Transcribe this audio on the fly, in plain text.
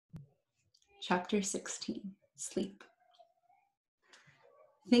Chapter 16, Sleep.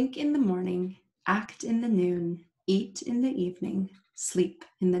 Think in the morning, act in the noon, eat in the evening, sleep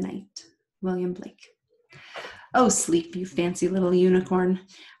in the night. William Blake. Oh, sleep, you fancy little unicorn.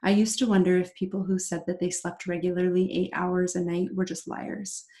 I used to wonder if people who said that they slept regularly 8 hours a night were just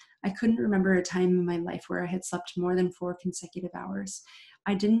liars. I couldn't remember a time in my life where I had slept more than 4 consecutive hours.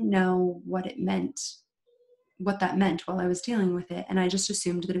 I didn't know what that meant while I was dealing with it, and I just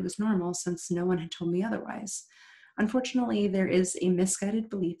assumed that it was normal since no one had told me otherwise. Unfortunately, there is a misguided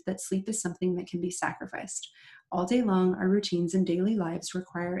belief that sleep is something that can be sacrificed. All day long, our routines and daily lives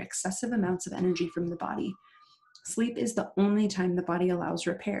require excessive amounts of energy from the body. Sleep is the only time the body allows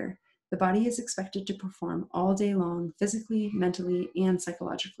repair. The body is expected to perform all day long, physically, mentally, and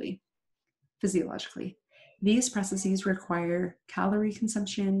physiologically. These processes require calorie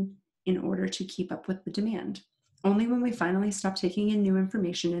consumption in order to keep up with the demand. Only when we finally stop taking in new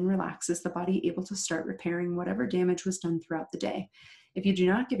information and relax is the body able to start repairing whatever damage was done throughout the day. If you do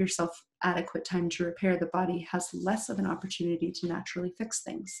not give yourself adequate time to repair, the body has less of an opportunity to naturally fix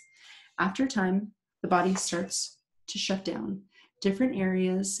things. After time, the body starts to shut down different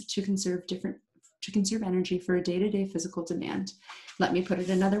areas to conserve energy for a day-to-day physical demand. Let me put it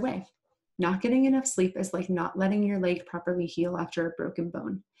another way. Not getting enough sleep is like not letting your leg properly heal after a broken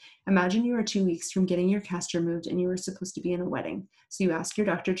bone. Imagine you are 2 weeks from getting your cast removed and you were supposed to be in a wedding, so you ask your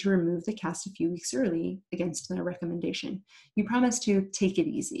doctor to remove the cast a few weeks early against their recommendation. You promise to take it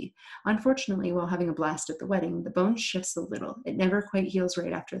easy. Unfortunately, while having a blast at the wedding, the bone shifts a little. It never quite heals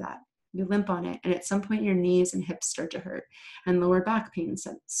right after that. You limp on it, and at some point your knees and hips start to hurt, and lower back pain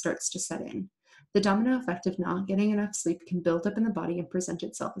starts to set in. The domino effect of not getting enough sleep can build up in the body and present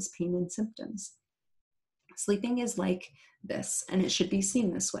itself as pain and symptoms. Sleeping is like this, and it should be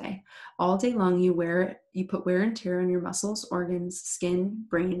seen this way. All day long, you put wear and tear on your muscles, organs, skin,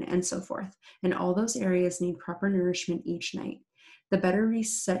 brain, and so forth, and all those areas need proper nourishment each night. The better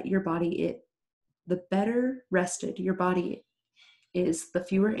rested your body is, the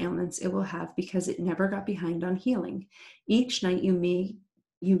fewer ailments it will have because it never got behind on healing. Each night you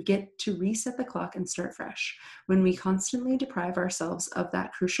get to reset the clock and start fresh. When we constantly deprive ourselves of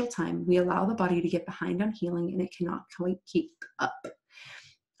that crucial time, we allow the body to get behind on healing and it cannot quite keep up.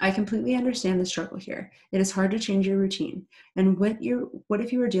 I completely understand the struggle here. It is hard to change your routine. And what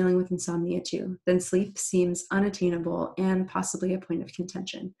if you are dealing with insomnia too? Then sleep seems unattainable and possibly a point of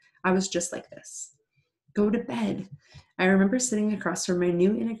contention. I was just like this. Go to bed. I remember sitting across from my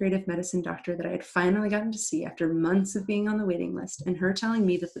new integrative medicine doctor that I had finally gotten to see after months of being on the waiting list, and her telling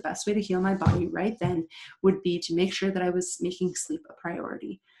me that the best way to heal my body right then would be to make sure that I was making sleep a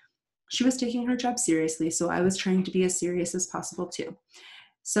priority. She was taking her job seriously, so I was trying to be as serious as possible too.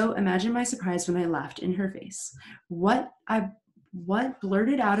 So imagine my surprise when I laughed in her face. What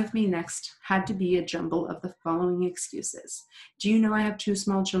blurted out of me next had to be a jumble of the following excuses. Do you know I have 2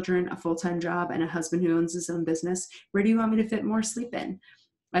 small children, a full-time job, and a husband who owns his own business? Where do you want me to fit more sleep in?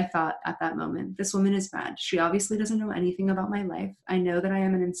 I thought at that moment, this woman is mad. She obviously doesn't know anything about my life. I know that I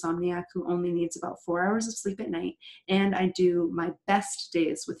am an insomniac who only needs about 4 hours of sleep at night, and I do my best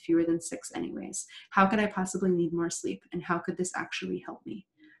days with fewer than 6 anyways. How could I possibly need more sleep, and how could this actually help me?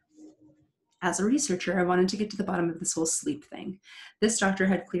 As a researcher, I wanted to get to the bottom of this whole sleep thing. This doctor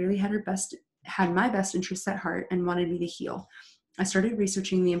had clearly had my best interests at heart and wanted me to heal. I started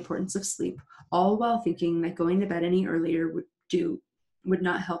researching the importance of sleep, all while thinking that going to bed any earlier would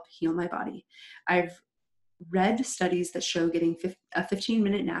not help heal my body. I've read studies that show getting a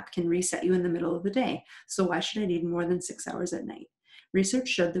 15-minute nap can reset you in the middle of the day, so why should I need more than 6 hours at night? Research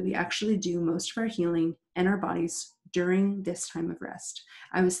showed that we actually do most of our healing and our bodies during this time of rest.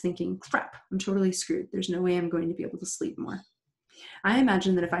 I was thinking, crap, I'm totally screwed. There's no way I'm going to be able to sleep more. I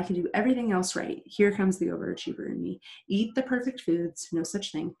imagine that if I can do everything else right, here comes the overachiever in me. Eat the perfect foods, no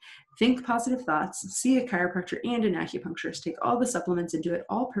such thing. Think positive thoughts, see a chiropractor and an acupuncturist, take all the supplements and do it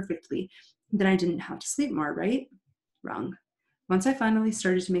all perfectly. Then I didn't have to sleep more, right? Wrong. Once I finally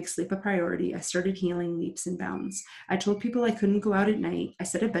started to make sleep a priority, I started healing leaps and bounds. I told people I couldn't go out at night. I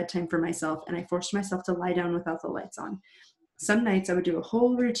set a bedtime for myself, and I forced myself to lie down without the lights on. Some nights I would do a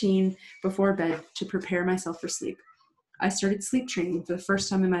whole routine before bed to prepare myself for sleep. I started sleep training for the first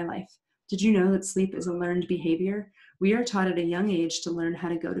time in my life. Did you know that sleep is a learned behavior? We are taught at a young age to learn how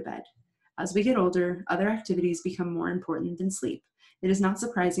to go to bed. As we get older, other activities become more important than sleep. It is not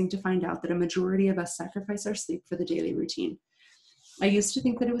surprising to find out that a majority of us sacrifice our sleep for the daily routine. I used to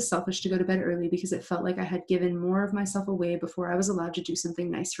think that it was selfish to go to bed early because it felt like I had given more of myself away before I was allowed to do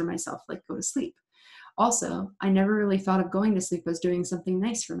something nice for myself, like go to sleep. Also, I never really thought of going to sleep as doing something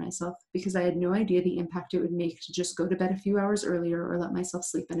nice for myself because I had no idea the impact it would make to just go to bed a few hours earlier or let myself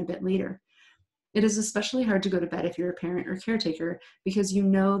sleep in a bit later. It is especially hard to go to bed if you're a parent or caretaker because you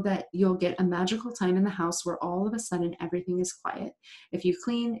know that you'll get a magical time in the house where all of a sudden everything is quiet. If you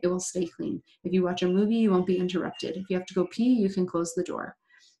clean, it will stay clean. If you watch a movie, you won't be interrupted. If you have to go pee, you can close the door.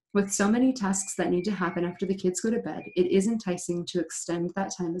 With so many tasks that need to happen after the kids go to bed, it is enticing to extend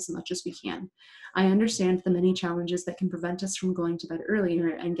that time as much as we can. I understand the many challenges that can prevent us from going to bed earlier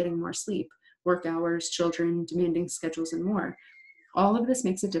and getting more sleep: work hours, children, demanding schedules, and more. All of this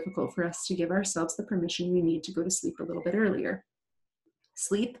makes it difficult for us to give ourselves the permission we need to go to sleep a little bit earlier.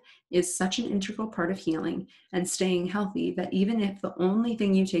 Sleep is such an integral part of healing and staying healthy that even if the only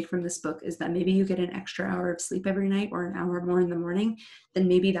thing you take from this book is that maybe you get an extra hour of sleep every night or an hour more in the morning, then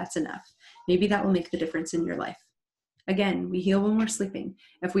maybe that's enough. Maybe that will make the difference in your life. Again, we heal when we're sleeping.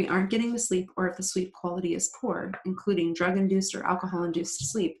 If we aren't getting the sleep, or if the sleep quality is poor, including drug-induced or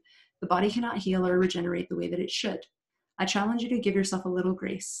alcohol-induced sleep, the body cannot heal or regenerate the way that it should. I challenge you to give yourself a little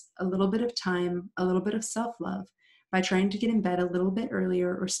grace, a little bit of time, a little bit of self-love by trying to get in bed a little bit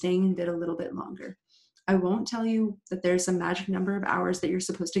earlier or staying in bed a little bit longer. I won't tell you that there's a magic number of hours that you're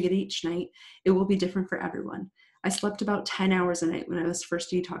supposed to get each night. It will be different for everyone. I slept about 10 hours a night when I was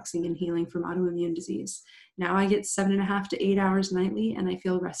first detoxing and healing from autoimmune disease. Now I get 7.5 to 8 hours nightly, and I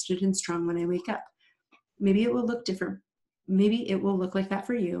feel rested and strong when I wake up. Maybe it will look different. Maybe it will look like that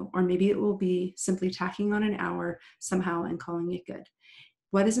for you, or maybe it will be simply tacking on an hour somehow and calling it good.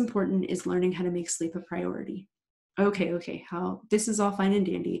 What is important is learning how to make sleep a priority. Okay, how this is all fine and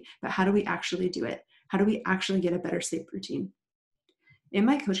dandy, but how do we actually do it? How do we actually get a better sleep routine? In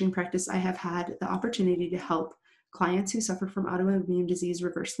my coaching practice, I have had the opportunity to help clients who suffer from autoimmune disease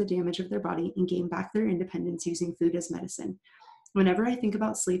reverse the damage of their body and gain back their independence using food as medicine. Whenever I think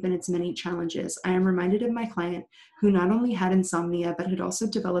about sleep and its many challenges, I am reminded of my client who not only had insomnia, but had also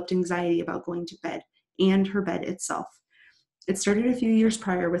developed anxiety about going to bed and her bed itself. It started a few years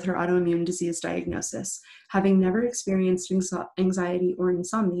prior with her autoimmune disease diagnosis. Having never experienced anxiety or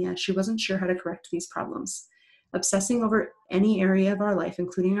insomnia, she wasn't sure how to correct these problems. Obsessing over any area of our life,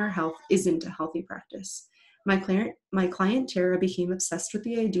 including our health, isn't a healthy practice. My client Tara became obsessed with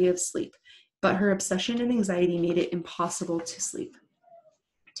the idea of sleep, but her obsession and anxiety made it impossible to sleep.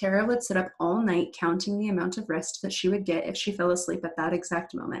 Tara would sit up all night counting the amount of rest that she would get if she fell asleep at that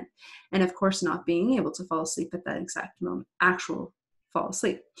exact moment. And of course, not being able to fall asleep at that exact moment, actual fall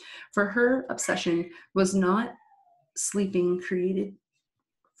asleep. For her, obsession was not sleeping created,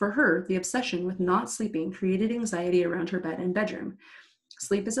 for her, the obsession with not sleeping created anxiety around her bed and bedroom.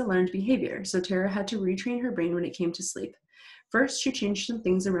 Sleep is a learned behavior, so Tara had to retrain her brain when it came to sleep. First, she changed some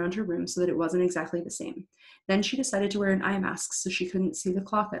things around her room so that it wasn't exactly the same. Then she decided to wear an eye mask so she couldn't see the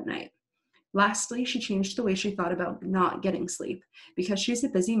clock at night. Lastly, she changed the way she thought about not getting sleep. Because she's a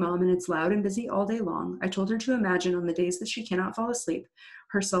busy mom and it's loud and busy all day long, I told her to imagine on the days that she cannot fall asleep,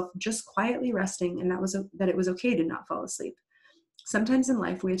 herself just quietly resting, and that it was okay to not fall asleep. Sometimes in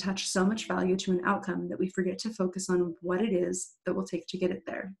life, we attach so much value to an outcome that we forget to focus on what it is that will take to get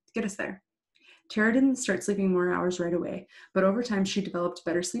us there. Tara didn't start sleeping more hours right away, but over time she developed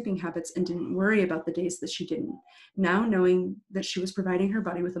better sleeping habits and didn't worry about the days that she didn't. Now knowing that she was providing her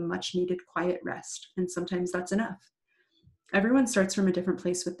body with a much needed quiet rest, and sometimes that's enough. Everyone starts from a different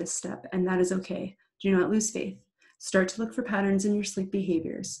place with this step, and that is okay. Do not lose faith. Start to look for patterns in your sleep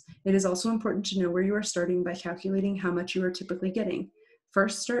behaviors. It is also important to know where you are starting by calculating how much you are typically getting.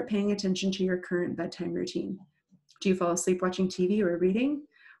 First, start paying attention to your current bedtime routine. Do you fall asleep watching TV or reading?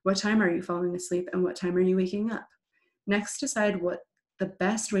 What time are you falling asleep and what time are you waking up? Next, decide what the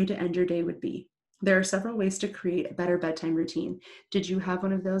best way to end your day would be. There are several ways to create a better bedtime routine. Did you have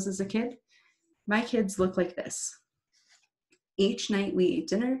one of those as a kid? My kids look like this. Each night we eat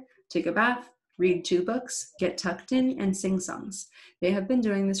dinner, take a bath, read 2 books, get tucked in, and sing songs. They have been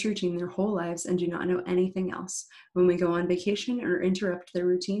doing this routine their whole lives and do not know anything else. When we go on vacation or interrupt their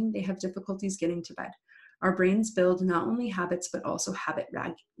routine, they have difficulties getting to bed. Our brains build not only habits, but also habit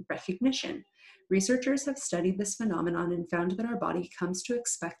recognition. Researchers have studied this phenomenon and found that our body comes to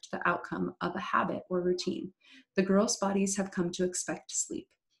expect the outcome of a habit or routine. The girls' bodies have come to expect sleep.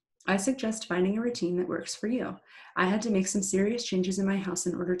 I suggest finding a routine that works for you. I had to make some serious changes in my house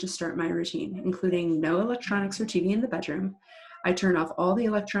in order to start my routine, including no electronics or TV in the bedroom. I turn off all the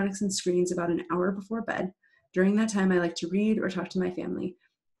electronics and screens about an hour before bed. During that time, I like to read or talk to my family.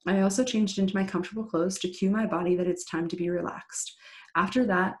 I also changed into my comfortable clothes to cue my body that it's time to be relaxed. After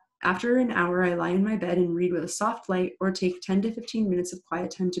an hour, I lie in my bed and read with a soft light or take 10 to 15 minutes of quiet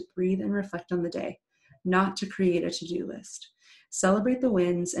time to breathe and reflect on the day, not to create a to-do list. Celebrate the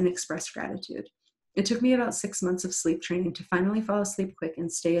wins and express gratitude. It took me about 6 months of sleep training to finally fall asleep quick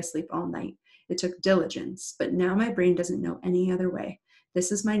and stay asleep all night. It took diligence, but now my brain doesn't know any other way.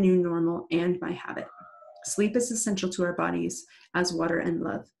 This is my new normal and my habit. Sleep is essential to our bodies as water and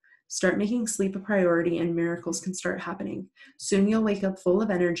love. Start making sleep a priority and miracles can start happening. Soon you'll wake up full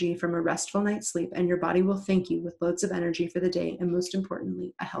of energy from a restful night's sleep, and your body will thank you with loads of energy for the day and, most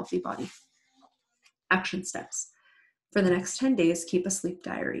importantly, a healthy body. Action steps. For the next 10 days, keep a sleep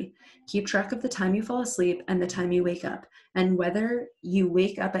diary. Keep track of the time you fall asleep and the time you wake up, and whether you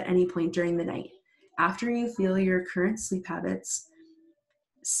wake up at any point during the night. After you feel your current sleep habits,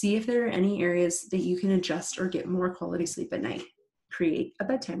 see if there are any areas that you can adjust or get more quality sleep at night. Create a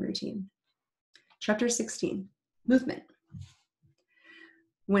bedtime routine. Chapter 16, movement.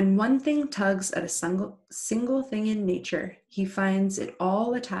 When one thing tugs at a single thing in nature, he finds it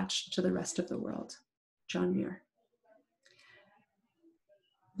all attached to the rest of the world. John Muir.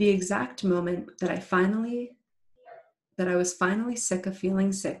 The exact moment that I was finally sick of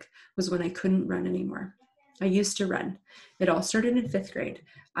feeling sick was when I couldn't run anymore. I used to run. It all started in 5th grade.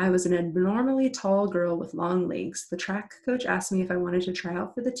 I was an abnormally tall girl with long legs. The track coach asked me if I wanted to try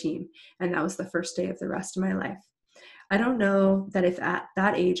out for the team, and that was the first day of the rest of my life. I don't know that if at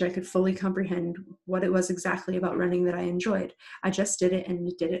that age I could fully comprehend what it was exactly about running that I enjoyed. I just did it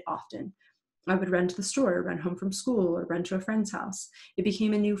and did it often. I would run to the store, run home from school, or run to a friend's house. It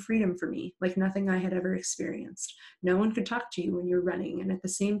became a new freedom for me, like nothing I had ever experienced. No one could talk to you when you're running, and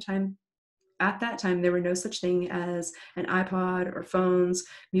at that time, there were no such thing as an iPod or phones,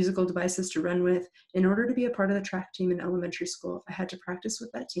 musical devices to run with. In order to be a part of the track team in elementary school, I had to practice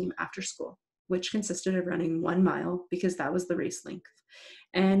with that team after school, which consisted of running 1 mile, because that was the race length,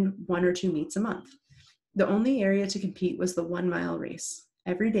 and 1 or 2 meets a month. The only area to compete was the 1 mile race.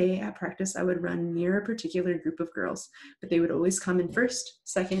 Every day at practice, I would run near a particular group of girls, but they would always come in first,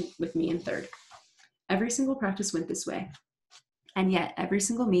 second, with me in third. Every single practice went this way. And yet, every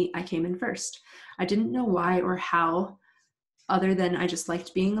single meet, I came in first. I didn't know why or how, other than I just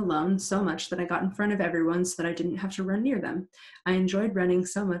liked being alone so much that I got in front of everyone so that I didn't have to run near them. I enjoyed running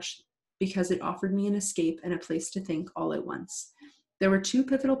so much because it offered me an escape and a place to think all at once. There were 2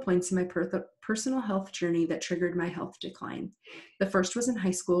 pivotal points in my personal health journey that triggered my health decline. The first was in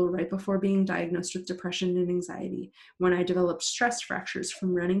high school, right before being diagnosed with depression and anxiety, when I developed stress fractures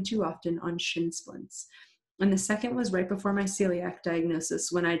from running too often on shin splints. And the second was right before my celiac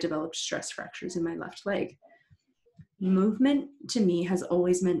diagnosis, when I developed stress fractures in my left leg. Movement to me has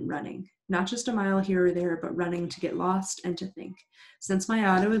always meant running, not just a mile here or there, but running to get lost and to think. Since my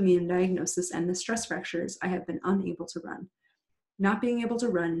autoimmune diagnosis and the stress fractures, I have been unable to run. Not being able to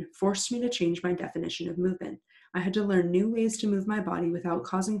run forced me to change my definition of movement. I had to learn new ways to move my body without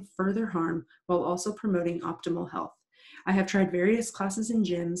causing further harm while also promoting optimal health. I have tried various classes in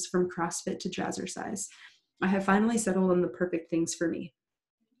gyms, from CrossFit to jazzercise. I have finally settled on the perfect things for me.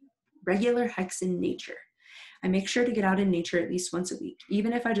 Regular hikes in nature. I make sure to get out in nature at least once a week.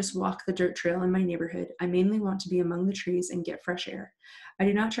 Even if I just walk the dirt trail in my neighborhood, I mainly want to be among the trees and get fresh air. I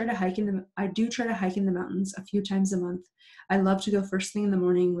do try to hike in the mountains a few times a month. I love to go first thing in the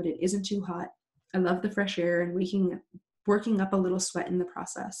morning when it isn't too hot. I love the fresh air and working up a little sweat in the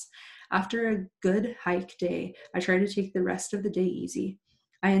process. After a good hike day, I try to take the rest of the day easy.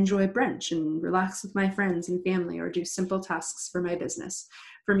 I enjoy brunch and relax with my friends and family, or do simple tasks for my business.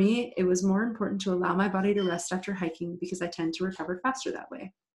 For me, it was more important to allow my body to rest after hiking because I tend to recover faster that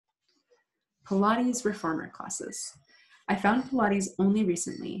way. Pilates reformer classes. I found Pilates only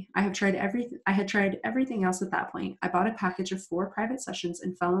recently. I had tried everything else at that point. I bought a package of 4 private sessions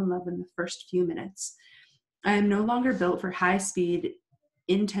and fell in love in the first few minutes. I am no longer built for high-speed,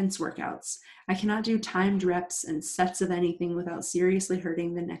 intense workouts. I cannot do timed reps and sets of anything without seriously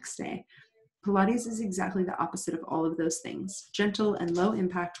hurting the next day. Pilates is exactly the opposite of all of those things. Gentle and low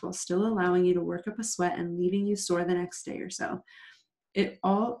impact while still allowing you to work up a sweat and leaving you sore the next day or so. It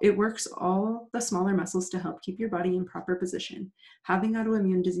works all the smaller muscles to help keep your body in proper position. Having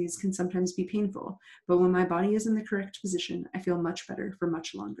autoimmune disease can sometimes be painful, but when my body is in the correct position, I feel much better for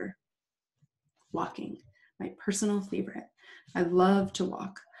much longer. Walking, my personal favorite. I love to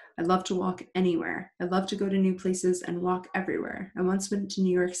walk. I love to walk anywhere. I love to go to new places and walk everywhere. I once went to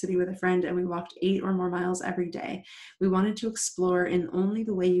New York City with a friend and we walked 8 or more miles every day. We wanted to explore in only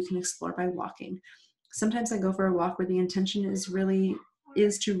the way you can explore, by walking. Sometimes I go for a walk where the intention is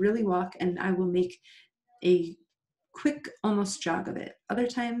to really walk, and I will make a quick, almost jog of it. Other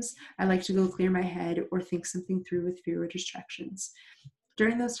times I like to go clear my head or think something through with fewer distractions.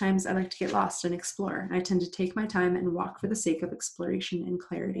 During those times, I like to get lost and explore. I tend to take my time and walk for the sake of exploration and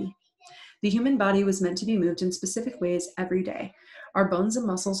clarity. The human body was meant to be moved in specific ways every day. Our bones and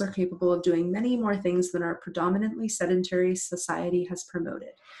muscles are capable of doing many more things than our predominantly sedentary society has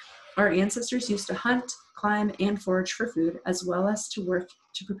promoted. Our ancestors used to hunt, climb, and forage for food, as well as to work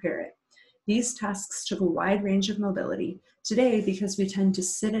to prepare it. These tasks took a wide range of mobility. Today, because we tend to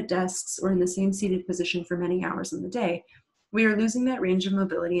sit at desks or in the same seated position for many hours in the day, we are losing that range of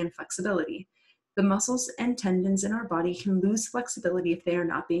mobility and flexibility. The muscles and tendons in our body can lose flexibility if they are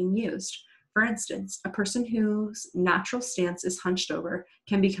not being used. For instance, a person whose natural stance is hunched over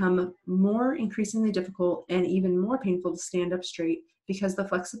can become more increasingly difficult and even more painful to stand up straight because the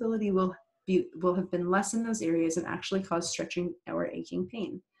flexibility will have been less in those areas and actually cause stretching or aching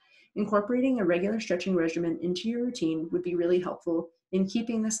pain. Incorporating a regular stretching regimen into your routine would be really helpful in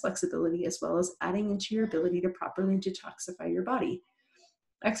keeping this flexibility as well as adding into your ability to properly detoxify your body.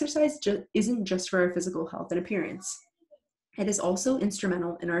 Exercise isn't just for our physical health and appearance. It is also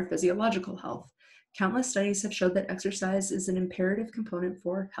instrumental in our physiological health. Countless studies have showed that exercise is an imperative component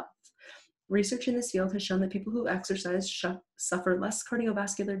for health. Research in this field has shown that people who exercise suffer less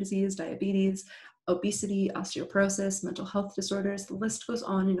cardiovascular disease, diabetes, obesity, osteoporosis, mental health disorders. The list goes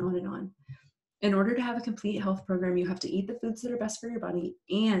on and on and on. In order to have a complete health program, you have to eat the foods that are best for your body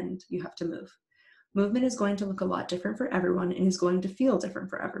and you have to move. Movement is going to look a lot different for everyone and is going to feel different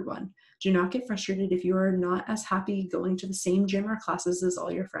for everyone. Do not get frustrated if you are not as happy going to the same gym or classes as all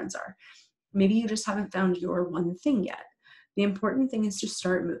your friends are. Maybe you just haven't found your one thing yet. The important thing is to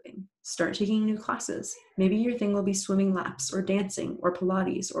start moving. Start taking new classes. Maybe your thing will be swimming laps or dancing or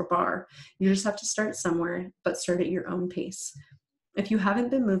Pilates or bar. You just have to start somewhere, but start at your own pace. If you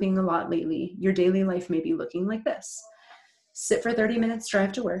haven't been moving a lot lately, your daily life may be looking like this. Sit for 30 minutes,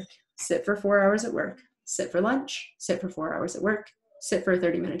 drive to work. Sit for 4 hours at work. Sit for lunch. Sit for 4 hours at work. Sit for a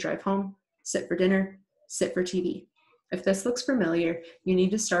 30-minute drive home. Sit for dinner. Sit for TV. If this looks familiar, you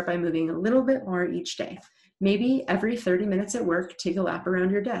need to start by moving a little bit more each day. Maybe every 30 minutes at work, take a lap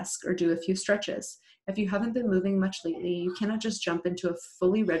around your desk or do a few stretches. If you haven't been moving much lately, you cannot just jump into a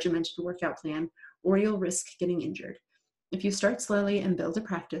fully regimented workout plan or you'll risk getting injured. If you start slowly and build a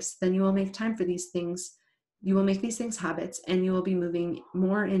practice, then you will make time for these things. You will make these things habits and you will be moving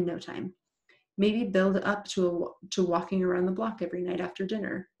more in no time. Maybe build up to walking around the block every night after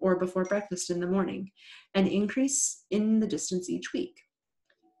dinner or before breakfast in the morning and increase in the distance each week.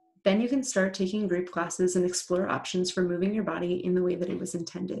 Then you can start taking group classes and explore options for moving your body in the way that it was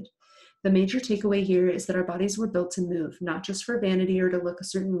intended. The major takeaway here is that our bodies were built to move, not just for vanity or to look a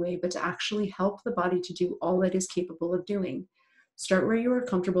certain way, but to actually help the body to do all it is capable of doing. Start where you are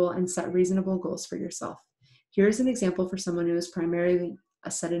comfortable and set reasonable goals for yourself. Here is an example for someone who is primarily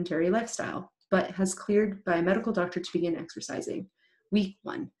a sedentary lifestyle, but has cleared by a medical doctor to begin exercising. Week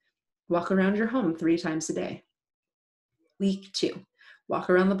 1, walk around your home 3 times a day. Week 2, walk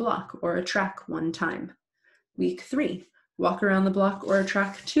around the block or a track 1 time. Week 3, walk around the block or a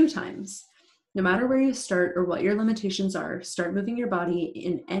track 2 times. No matter where you start or what your limitations are, start moving your body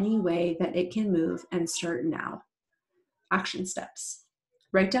in any way that it can move and start now. Action steps.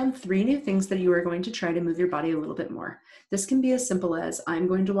 Write down 3 new things that you are going to try to move your body a little bit more. This can be as simple as, I'm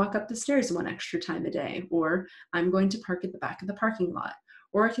going to walk up the stairs 1 extra time a day, or I'm going to park at the back of the parking lot.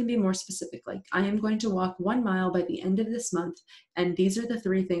 Or it can be more specific, like, I am going to walk 1 mile by the end of this month, and these are the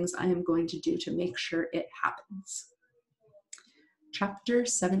 3 things I am going to do to make sure it happens. Chapter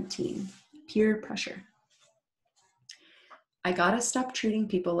 17, Peer Pressure. I gotta stop treating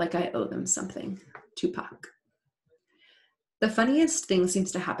people like I owe them something. Tupac. The funniest thing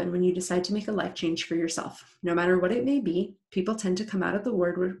seems to happen when you decide to make a life change for yourself. No matter what it may be, people tend to come out of the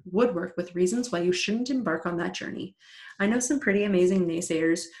woodwork with reasons why you shouldn't embark on that journey. I know some pretty amazing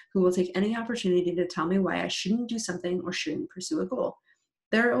naysayers who will take any opportunity to tell me why I shouldn't do something or shouldn't pursue a goal.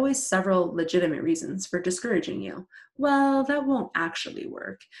 There are always several legitimate reasons for discouraging you. Well, that won't actually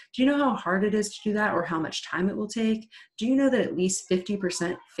work. Do you know how hard it is to do that or how much time it will take? Do you know that at least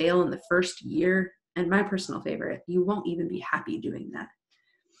 50% fail in the first year? And my personal favorite, you won't even be happy doing that.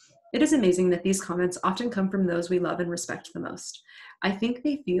 It is amazing that these comments often come from those we love and respect the most. I think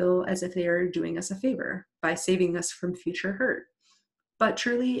they feel as if they are doing us a favor by saving us from future hurt. But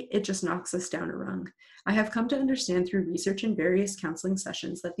truly, it just knocks us down a rung. I have come to understand through research and various counseling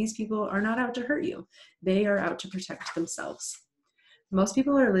sessions that these people are not out to hurt you. They are out to protect themselves. Most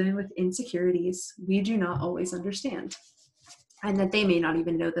people are living with insecurities we do not always understand, and that they may not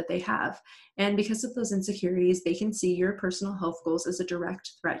even know that they have. And because of those insecurities, they can see your personal health goals as a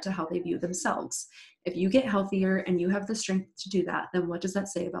direct threat to how they view themselves. If you get healthier and you have the strength to do that, then what does that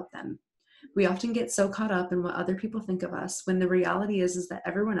say about them? We often get so caught up in what other people think of us when the reality is that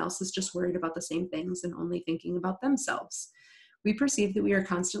everyone else is just worried about the same things and only thinking about themselves. We perceive that we are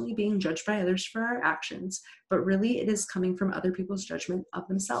constantly being judged by others for our actions, but really it is coming from other people's judgment of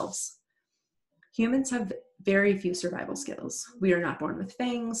themselves. Humans have very few survival skills. We are not born with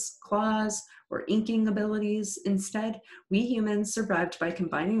fangs, claws, or inking abilities. Instead, we humans survived by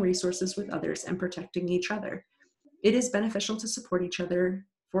combining resources with others and protecting each other. It is beneficial to support each other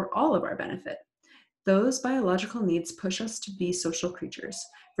for all of our benefit. Those biological needs push us to be social creatures.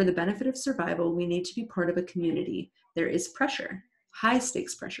 For the benefit of survival, we need to be part of a community. There is pressure, high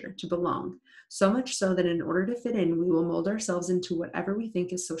stakes pressure, to belong. So much so that in order to fit in, we will mold ourselves into whatever we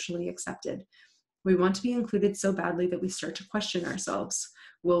think is socially accepted. We want to be included so badly that we start to question ourselves.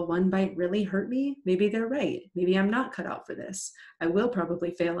 Will one bite really hurt me? Maybe they're right. Maybe I'm not cut out for this. I will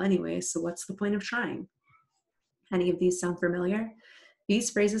probably fail anyway, so what's the point of trying? Any of these sound familiar? These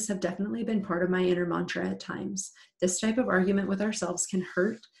phrases have definitely been part of my inner mantra at times. This type of argument with ourselves can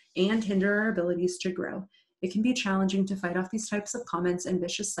hurt and hinder our abilities to grow. It can be challenging to fight off these types of comments and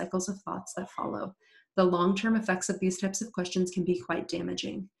vicious cycles of thoughts that follow. The long-term effects of these types of questions can be quite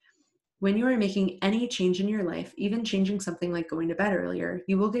damaging. When you are making any change in your life, even changing something like going to bed earlier,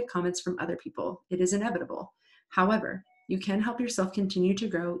 you will get comments from other people. It is inevitable. However, you can help yourself continue to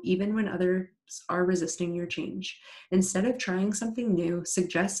grow even when others are resisting your change. Instead of trying something new,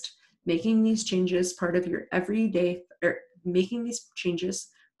 suggest making these changes part of your everyday, or making these changes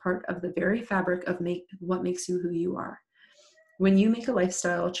part of the very fabric of what makes you who you are. When you make a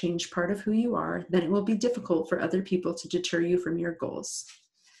lifestyle change part of who you are, then it will be difficult for other people to deter you from your goals.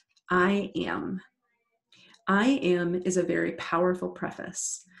 I am. I am is a very powerful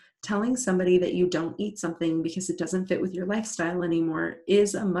preface. Telling somebody that you don't eat something because it doesn't fit with your lifestyle anymore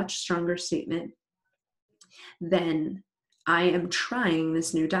is a much stronger statement than I am trying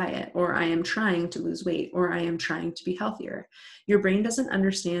this new diet, or I am trying to lose weight, or I am trying to be healthier. Your brain doesn't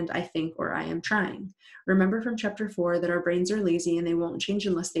understand I think or I am trying. Remember from chapter 4 that our brains are lazy and they won't change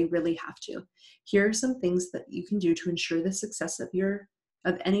unless they really have to. Here are some things that you can do to ensure the success of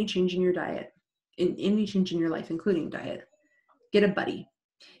any change in your diet, in any change in your life, including diet. Get a buddy.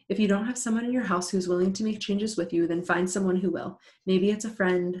 If you don't have someone in your house who's willing to make changes with you, then find someone who will. Maybe it's a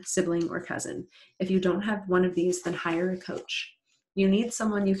friend, sibling, or cousin. If you don't have one of these, then hire a coach. You need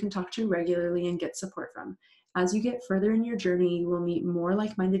someone you can talk to regularly and get support from. As you get further in your journey, you will meet more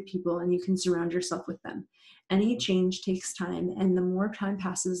like-minded people and you can surround yourself with them. Any change takes time, and the more time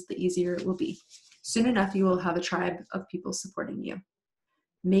passes, the easier it will be. Soon enough, you will have a tribe of people supporting you.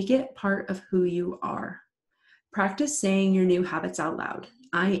 Make it part of who you are. Practice saying your new habits out loud.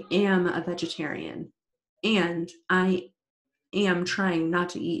 I am a vegetarian, and I am trying not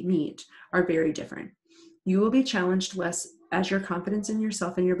to eat meat are very different. You will be challenged less as your confidence in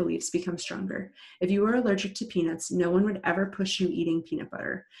yourself and your beliefs become stronger. If you are allergic to peanuts, no one would ever push you eating peanut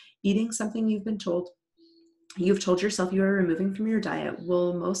butter. Eating something you've told yourself you are removing from your diet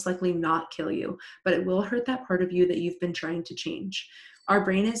will most likely not kill you, but it will hurt that part of you that you've been trying to change. Our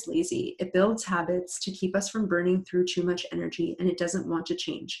brain is lazy. It builds habits to keep us from burning through too much energy, and it doesn't want to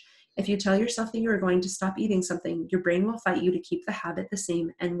change. If you tell yourself that you are going to stop eating something, your brain will fight you to keep the habit the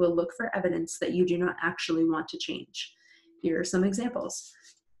same and will look for evidence that you do not actually want to change. Here are some examples.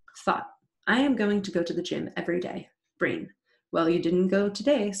 Thought, I am going to go to the gym every day. Brain, well, you didn't go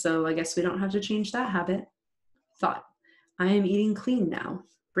today, so I guess we don't have to change that habit. Thought, I am eating clean now.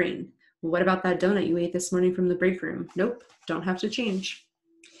 Brain, well, what about that donut you ate this morning from the break room? Nope, don't have to change.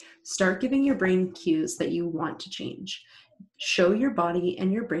 Start giving your brain cues that you want to change. Show your body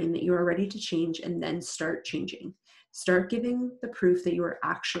and your brain that you are ready to change, and then start changing. Start giving the proof that you are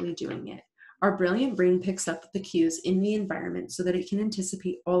actually doing it. Our brilliant brain picks up the cues in the environment so that it can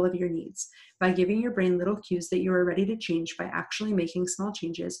anticipate all of your needs. By giving your brain little cues that you are ready to change by actually making small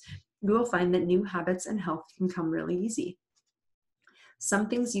changes, you will find that new habits and health can come really easy. Some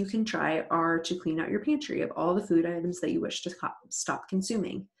things you can try are to clean out your pantry of all the food items that you wish to stop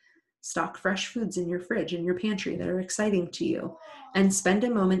consuming. Stock fresh foods in your fridge and your pantry that are exciting to you, and spend a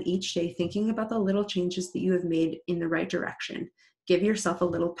moment each day thinking about the little changes that you have made in the right direction. Give yourself a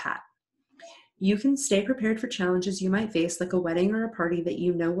little pat. You can stay prepared for challenges you might face, like a wedding or a party that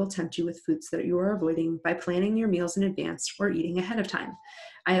you know will tempt you with foods that you are avoiding, by planning your meals in advance or eating ahead of time.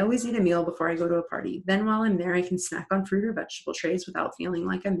 I always eat a meal before I go to a party. Then while I'm there, I can snack on fruit or vegetable trays without feeling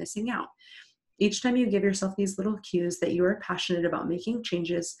like I'm missing out. Each time you give yourself these little cues that you are passionate about making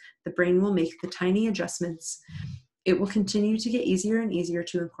changes, the brain will make the tiny adjustments. It will continue to get easier and easier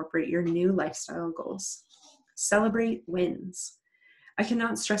to incorporate your new lifestyle goals. Celebrate wins. I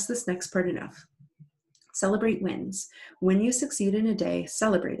cannot stress this next part enough. Celebrate wins. When you succeed in a day,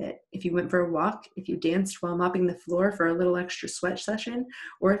 celebrate it. If you went for a walk, if you danced while mopping the floor for a little extra sweat session,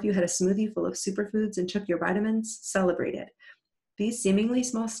 or if you had a smoothie full of superfoods and took your vitamins, celebrate it. These seemingly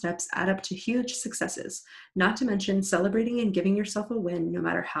small steps add up to huge successes. Not to mention, celebrating and giving yourself a win, no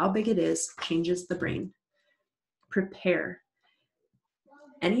matter how big it is, changes the brain. Prepare.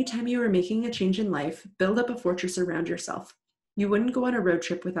 Anytime you are making a change in life, build up a fortress around yourself. You wouldn't go on a road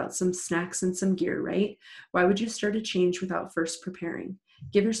trip without some snacks and some gear, right? Why would you start a change without first preparing?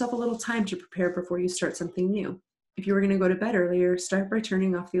 Give yourself a little time to prepare before you start something new. If you were going to go to bed earlier, start by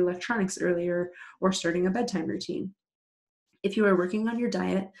turning off the electronics earlier or starting a bedtime routine. If you are working on your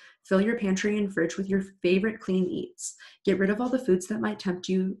diet, fill your pantry and fridge with your favorite clean eats. Get rid of all the foods that might tempt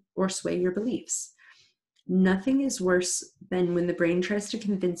you or sway your beliefs. Nothing is worse than when the brain tries to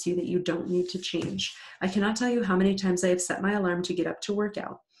convince you that you don't need to change. I cannot tell you how many times I have set my alarm to get up to work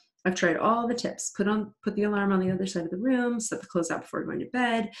out. I've tried all the tips, put the alarm on the other side of the room, set the clothes out before going to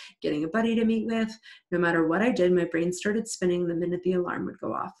bed, getting a buddy to meet with. No matter what I did, my brain started spinning the minute the alarm would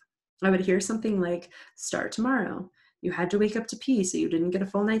go off. I would hear something like, start tomorrow. You had to wake up to pee, so you didn't get a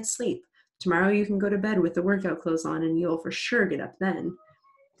full night's sleep. Tomorrow you can go to bed with the workout clothes on and you'll for sure get up then.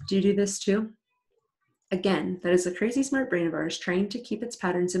 Do you do this too? Again, that is a crazy smart brain of ours trying to keep its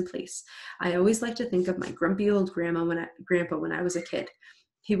patterns in place. I always like to think of my grumpy old grandpa when I was a kid.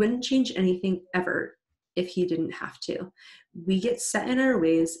 He wouldn't change anything ever if he didn't have to. We get set in our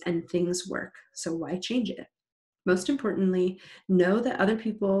ways and things work, so why change it? Most importantly, know that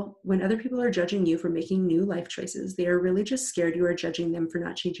when other people are judging you for making new life choices, they are really just scared you are judging them for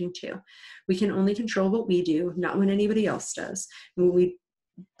not changing too. We can only control what we do, not what anybody else does.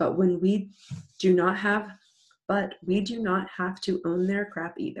 But we do not have to own their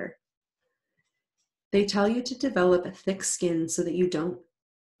crap either. They tell you to develop a thick skin so that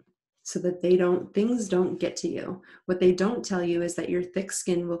things don't get to you. What they don't tell you is that your thick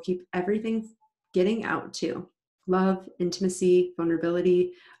skin will keep everything getting out too. Love, intimacy,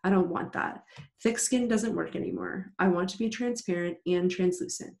 vulnerability. I don't want that. Thick skin doesn't work anymore. I want to be transparent and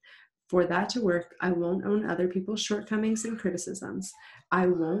translucent. For that to work, I won't own other people's shortcomings and criticisms. I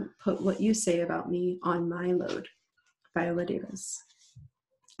won't put what you say about me on my load. Viola Davis.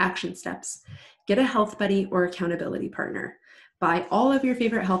 Action steps. Get a health buddy or accountability partner. Buy all of your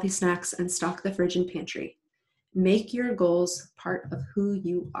favorite healthy snacks and stock the fridge and pantry. Make your goals part of who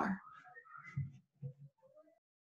you are.